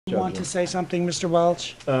want to say something, Mr.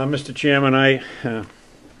 Welch? Mr. Chairman, I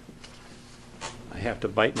have to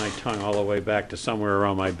bite my tongue all the way back to somewhere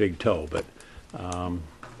around my big toe, but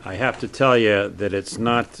I have to tell you that it's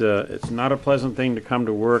not a pleasant thing to come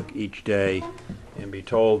to work each day and be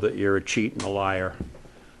told that you're a cheat and a liar,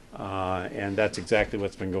 and that's exactly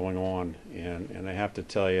what's been going on. And I have to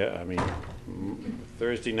tell you, I mean,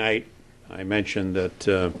 Thursday night I mentioned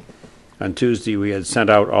that on Tuesday we had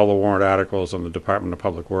sent out all the warrant articles on the Department of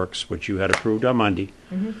Public Works, which you had approved on Monday.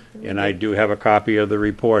 Mm-hmm. And I do have a copy of the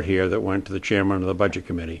report here that went to the chairman of the Budget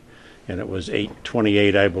Committee. And it was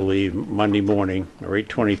 8:28, I believe, Monday morning, or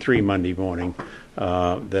 8:23 Monday morning,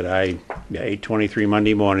 8:23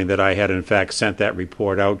 Monday morning that I had in fact sent that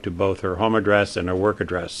report out to both her home address and her work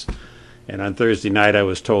address. And on Thursday night I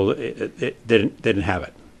was told it didn't have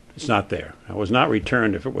it. It's not there. It was not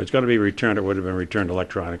returned. If it was going to be returned, it would have been returned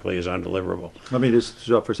electronically as undeliverable. Let me just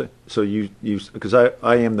stop for a second. So you because I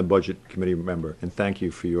am the Budget Committee member, and thank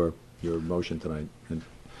you for your motion tonight.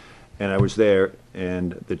 And I was there,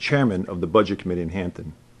 and the chairman of the Budget Committee in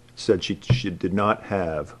Hampton said she did not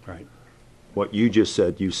have what you just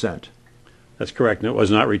said you sent. That's correct, and it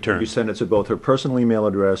was not returned. You sent it to both her personal email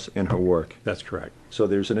address and her work. That's correct. So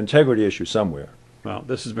there's an integrity issue somewhere. Well,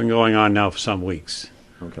 this has been going on now for some weeks.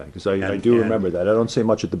 Okay, because I do remember that. I don't say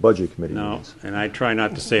much at the Budget Committee meetings. And I try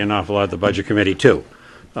not to say an awful lot at the Budget Committee, too,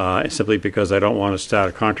 simply because I don't want to start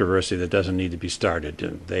a controversy that doesn't need to be started.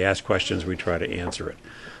 And they ask questions, we try to answer it.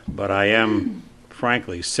 But I am,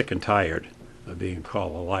 frankly, sick and tired of being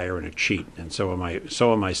called a liar and a cheat, and so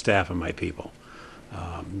are my staff and my people,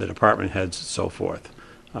 the department heads and so forth.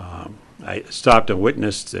 I stopped and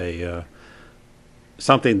witnessed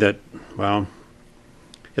something that, well,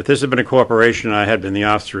 if this had been a corporation and I had been the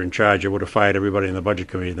officer in charge, I would have fired everybody in the Budget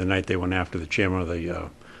Committee the night they went after the chairman of the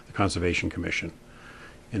Conservation Commission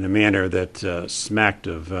in a manner that smacked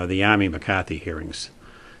of the Army McCarthy hearings.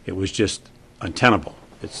 It was just untenable.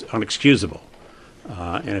 It's unexcusable.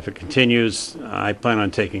 And if it continues, I plan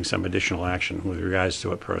on taking some additional action with regards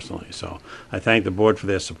to it personally. So I thank the board for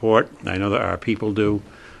their support. I know that our people do.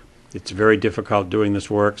 It's very difficult doing this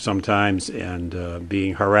work sometimes, and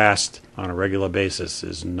being harassed on a regular basis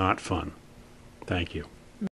is not fun. Thank you.